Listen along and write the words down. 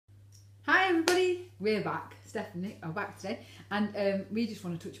Hi everybody, we're back. Steph and Nick are back today, and we just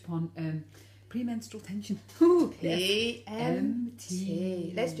want to touch upon premenstrual tension. PMT.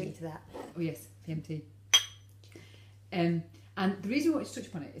 Let's drink to that. Oh yes, PMT. And the reason we want to touch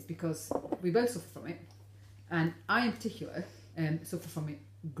upon it is because we both suffer from it, and I in particular suffer from it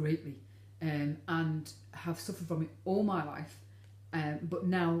greatly, and have suffered from it all my life. But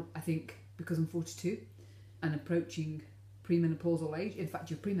now I think because I'm 42 and approaching premenopausal age, in fact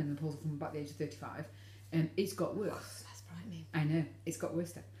you're premenopausal from about the age of 35, it's got worse. Oh, that's frightening. I know, it's got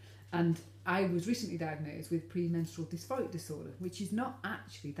worse then. And I was recently diagnosed with premenstrual dysphoric disorder, which is not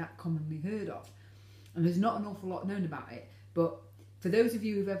actually that commonly heard of. And there's not an awful lot known about it. But for those of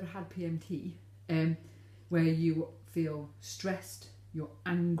you who've ever had PMT, where you feel stressed, you're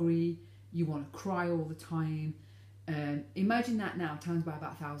angry, you want to cry all the time, imagine that now times by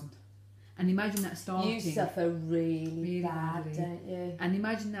about 1,000. And imagine that starting... You suffer really bad, badly. don't you? And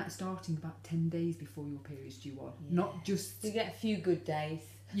imagine that starting about 10 days before your period's due on. Yeah. Not just... You get a few good days.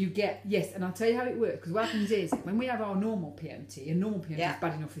 You get, yes, and I'll tell you how it works, because what happens is, when we have our normal PMT, and normal PMT is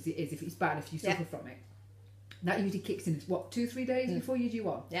bad enough as it is, if it's bad, if you suffer from it, that usually kicks in, 2-3 days before you're due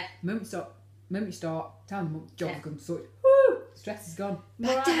on? Yeah. Moment you start, time of the month, job's gone, sorted, woo, stress is gone.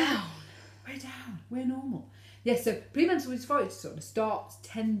 Back down. We're down, we're normal. Yes, so premenstrual dysphoric disorder starts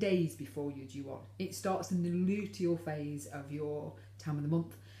 10 days before you're due on. It starts in the luteal phase of your time of the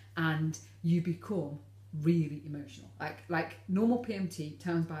month, and you become really emotional. Like normal PMT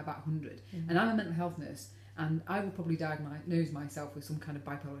times by about 100. And I'm a mental health nurse, and I will probably diagnose myself with some kind of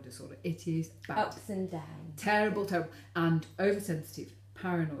bipolar disorder. It is bad. Ups and downs. Terrible, and oversensitive,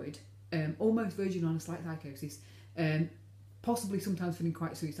 paranoid, almost verging on a slight psychosis, possibly sometimes feeling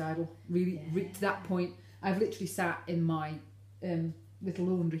quite suicidal. Really, to that point, I've literally sat in my little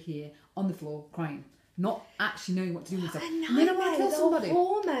laundry here on the floor crying, not actually knowing what to do with myself. And then I want to kill somebody.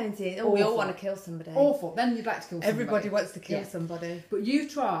 Hormones in. Oh, we all want to kill somebody. Awful. Then you'd like to kill somebody. Everybody wants to kill somebody. But you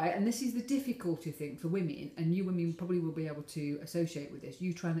try, and this is the difficulty thing for women, and you women probably will be able to associate with this.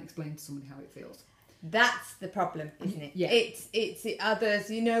 You try and explain to somebody how it feels. That's the problem, isn't it? Yeah. It's the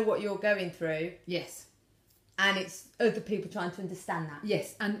others. You know what you're going through. Yes. And it's other people trying to understand that.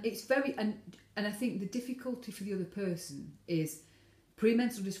 Yes, and it's very... And I think the difficulty for the other person is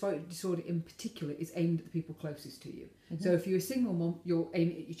premenstrual dysphoric disorder in particular is aimed at the people closest to you. Mm-hmm. So if you're a single mum, you're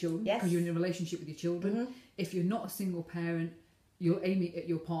aiming at your children because you're in a relationship with your children. Mm-hmm. If you're not a single parent, you're aiming at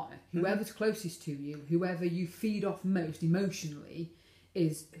your partner. Whoever's closest to you, whoever you feed off most emotionally,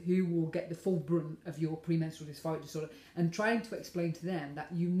 is who will get the full brunt of your premenstrual dysphoric disorder. And trying to explain to them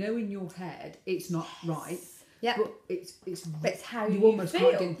that you know in your head it's not right. Yeah, but it's how you you almost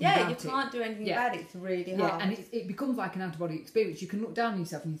feel. Can't do anything you about can't do anything about it. It's really hard. Yeah, and it becomes like an out-of-body experience. You can look down on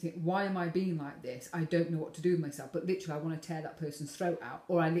yourself and you think, why am I being like this? I don't know what to do with myself. But literally, I want to tear that person's throat out,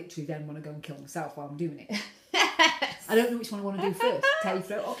 or I literally then want to go and kill myself while I'm doing it. I don't know which one I want to do first. Tear your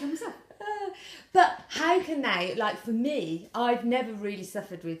throat or kill myself. But how can they, like for me, I've never really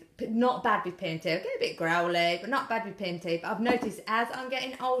suffered with, not bad with PMT. I get a bit growly, but not bad with PMT. But I've noticed as I'm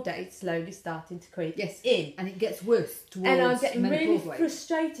getting older, it's slowly starting to creep in. And it gets worse towards and I'm getting really age.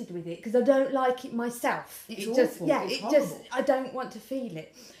 frustrated with it because I don't like it myself. It's awful. I don't want to feel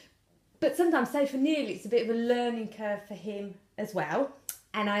it. But sometimes, say for Neil, it's a bit of a learning curve for him as well.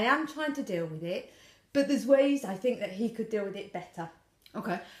 And I am trying to deal with it. But there's ways I think that he could deal with it better.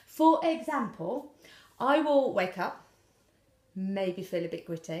 Okay. For example, I will wake up, maybe feel a bit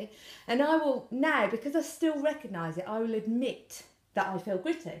gritty, and I will now, because I still recognise it, I will admit that I feel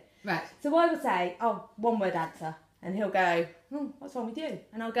gritty. Right. So I will say, one word answer, and he'll go, what's wrong with you?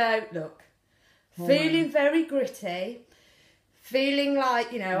 And I'll go, look, feeling very gritty, feeling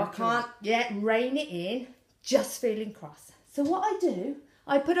like, I can't yet rein it in, just feeling cross. So what I do,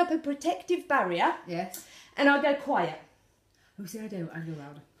 I put up a protective barrier. Yes. And I go quiet. Oh, see, I don't. I go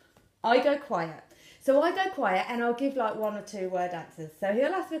louder. I go quiet. So I go quiet and I'll give like 1 or 2 word answers. So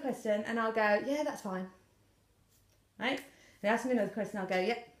he'll ask me a question and I'll go, yeah, that's fine. Right? He'll ask me another question, I'll go,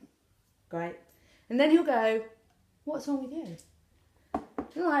 yep, great. And then he'll go, what's wrong with you?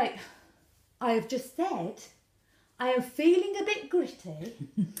 I'm like, I have just said I am feeling a bit gritty,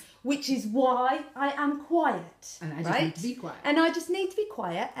 which is why I am quiet. And I just need to be quiet. And I just need to be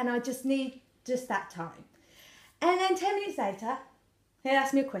quiet and I just need just that time. And then 10 minutes later, he'll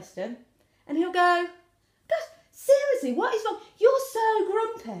ask me a question and he'll go, gosh, seriously, what is wrong? You're so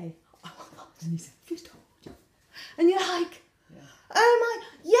grumpy. Oh my God. And he said, just told you. And you're like, oh my,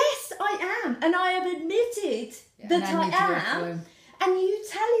 yes, I am. And I have admitted that I am. And you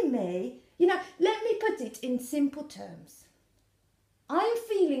telling me, let me put it in simple terms. I'm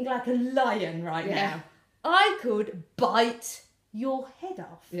feeling like a lion right now. I could bite your head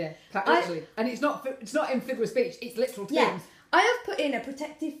off. Yeah, literally. And it's not in figure of speech, it's literal terms. Yeah, I have put in a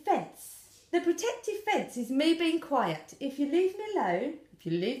protective fence. The protective fence is me being quiet. If you leave me alone, if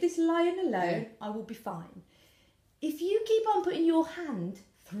you leave this lion alone, I will be fine. If you keep on putting your hand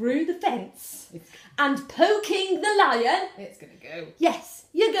through the fence and poking the lion, it's going to go. Yes,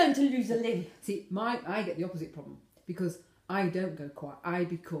 you're going to lose a limb. See, I get the opposite problem because I don't go quiet. I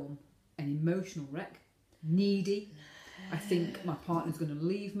become an emotional wreck, needy. I think my partner's going to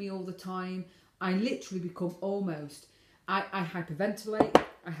leave me all the time. I literally become almost... I hyperventilate.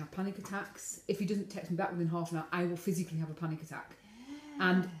 I have panic attacks. If he doesn't text me back within half an hour, I will physically have a panic attack. Yeah.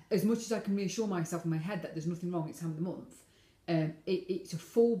 And as much as I can reassure myself in my head that there's nothing wrong, it's time of the month, it's a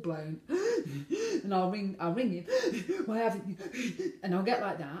full-blown... and I'll ring him. Why haven't you? And I'll get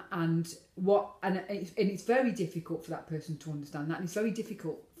like that. And it's very difficult for that person to understand that. And it's very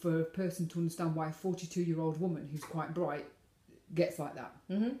difficult for a person to understand why a 42-year-old woman who's quite bright gets like that.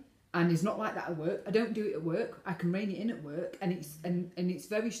 Mm-hmm. And it's not like that at work. I don't do it at work. I can rein it in at work, and it's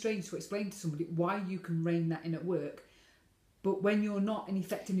very strange to explain to somebody why you can rein that in at work, but when you're not in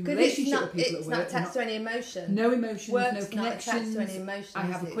effect in a relationship with people at work, it's not attached to any emotion. No emotions, Work's no connections. Not attached to any emotions. I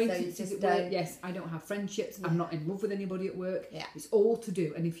have acquaintances at work. Yes, I don't have friendships. Yeah. I'm not in love with anybody at work. Yeah. It's all to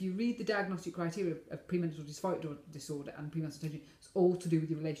do. And if you read the diagnostic criteria of premenstrual dysphoric disorder and premenstrual depression, it's all to do with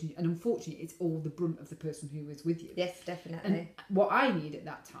your relationship. And unfortunately, it's all the brunt of the person who is with you. Yes, definitely. And what I need at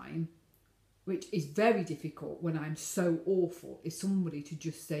that time, which is very difficult when I'm so awful, is somebody to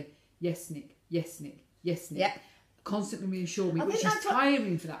just say, yes, Nick, yes, Nick, yes, Nick. Yeah. Constantly reassure me, which is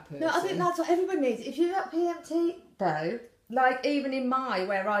tiring for that person. No, I think that's what everybody needs. If you've got PMT, though, like even in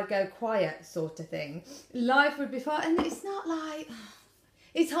where I go quiet sort of thing, life would be fine. And it's not like...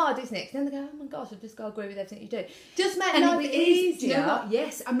 It's hard, isn't it? 'Cause then they go, oh my gosh, I've just got to agree with everything you do. Just make life easier. Do you know what?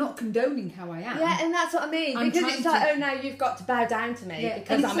 Yes, I'm not condoning how I am. Yeah, and that's what I mean. Because it's like, oh no, you've got to bow down to me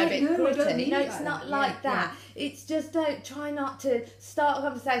because I'm a bit gritty. No, it's not like that. Yeah. It's just try not to start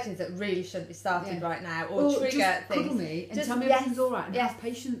conversations that really shouldn't be started right now or trigger just things. Cuddle me and tell me everything's all right and have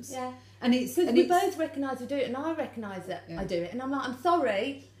patience. Yeah. And it's... Because we both recognise we do it, and I recognise that I do it. And I'm like, I'm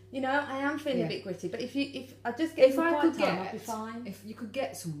sorry... You know, I am feeling a bit gritty, but if I just get some quiet time, I'll be fine. If you could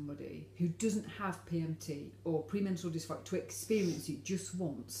get somebody who doesn't have PMT or premenstrual dysphoric to experience it just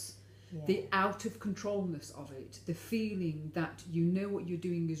once, the out of controlness of it, the feeling that you know what you're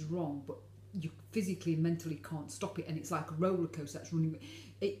doing is wrong, but you physically and mentally can't stop it, and it's like a roller coaster that's running.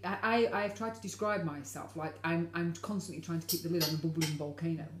 I've tried to describe myself like I'm constantly trying to keep the lid on a bubbling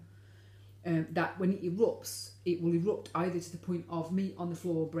volcano. That when it erupts, it will erupt either to the point of me on the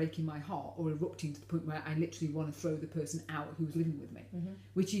floor breaking my heart or erupting to the point where I literally want to throw the person out who's living with me,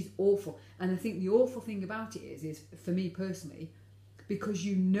 which is awful. And I think the awful thing about it is for me personally, because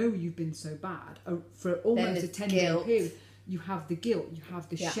you know you've been so bad for almost a 10-year period, you have the guilt, you have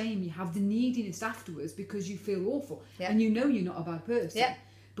the shame, you have the neediness afterwards because you feel awful and you know you're not a bad person. Yeah.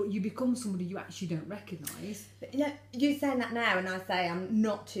 But you become somebody you actually don't recognise. You know, you're saying that now, and I say I'm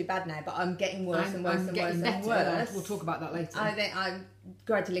not too bad now, but I'm getting worse and worse and worse and worse. We'll talk about that later. I think I'm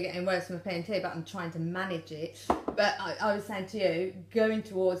gradually getting worse from my PMT, but I'm trying to manage it. But I was saying to you, going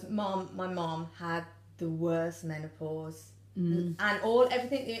towards my mum had the worst menopause, and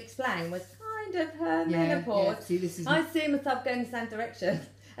everything you explained was kind of her menopause. Yeah. I see myself going the same direction,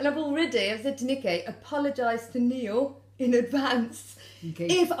 and I've said to Nikki, apologise to Neil in advance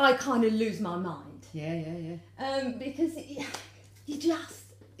if I kind of lose my mind. Because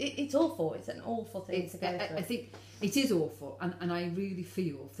it's awful. It's an awful thing to go through. I think it is awful, and I really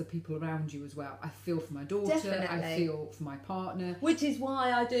feel for people around you as well. I feel for my daughter. Definitely. I feel for my partner. Which is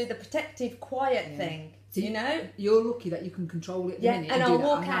why I do the protective, quiet thing. So, you know, you're lucky that you can control it. And I'll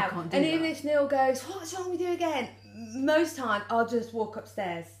walk out. And even if Neil goes, "What's wrong with you again?" Most time I'll just walk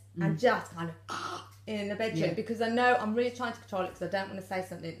upstairs and just kind of in the bedroom because I know I'm really trying to control it because I don't want to say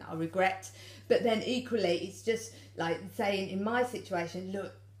something that I regret. But then equally, it's just like saying in my situation,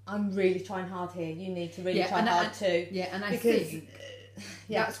 look, I'm really trying hard here. You need to really try hard too. Yeah, and I think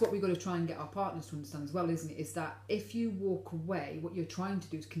that's what we've got to try and get our partners to understand as well, isn't it? Is that if you walk away, what you're trying to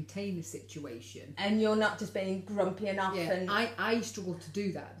do is contain the situation. And you're not just being grumpy enough. Yeah, and I struggle to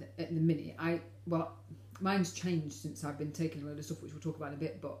do that at the minute. Mine's changed since I've been taking a load of stuff, which we'll talk about in a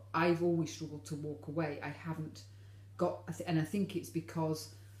bit, but I've always struggled to walk away. I haven't got... And I think it's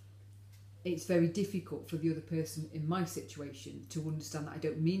because it's very difficult for the other person in my situation to understand that I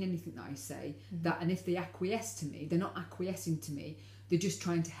don't mean anything that I say, and if they acquiesce to me, they're not acquiescing to me, they're just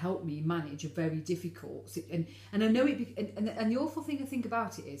trying to help me manage a very difficult... And I know it... And the awful thing I think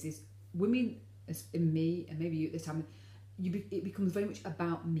about it is women, as in me, and maybe you at this time, it becomes very much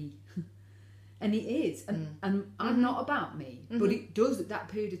about me. And it is. And I'm not about me. But it does at that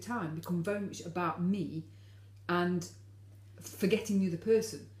period of time become very much about me and forgetting the other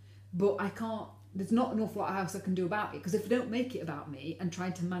person. But I can't, there's not an awful lot else I can do about it. Because if I don't make it about me and try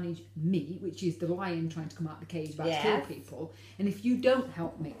to manage me, which is the lion trying to come out of the cage about to kill people, and if you don't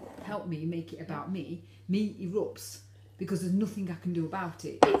help me make it about me erupts. Because there's nothing I can do about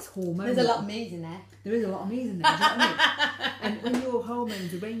it. It's hormonal. There's a lot of me's in there. There is a lot of me's in there, do you know what I mean? And when your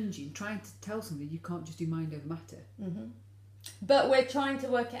hormones are ranging, trying to tell somebody, you can't just do mind over matter. But we're trying to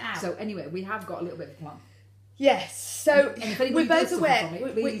work it out. So anyway, we have got a little bit of a plan. Yes, so we're both aware.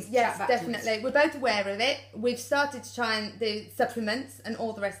 Yes, definitely. We're both aware of it. We've started to try and do supplements and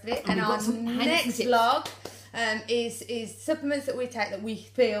all the rest of it. And our next vlog is supplements that we take that we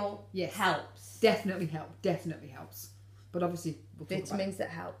feel helps. Definitely helps. But obviously, we'll talk vitamins about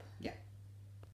that help. Yeah.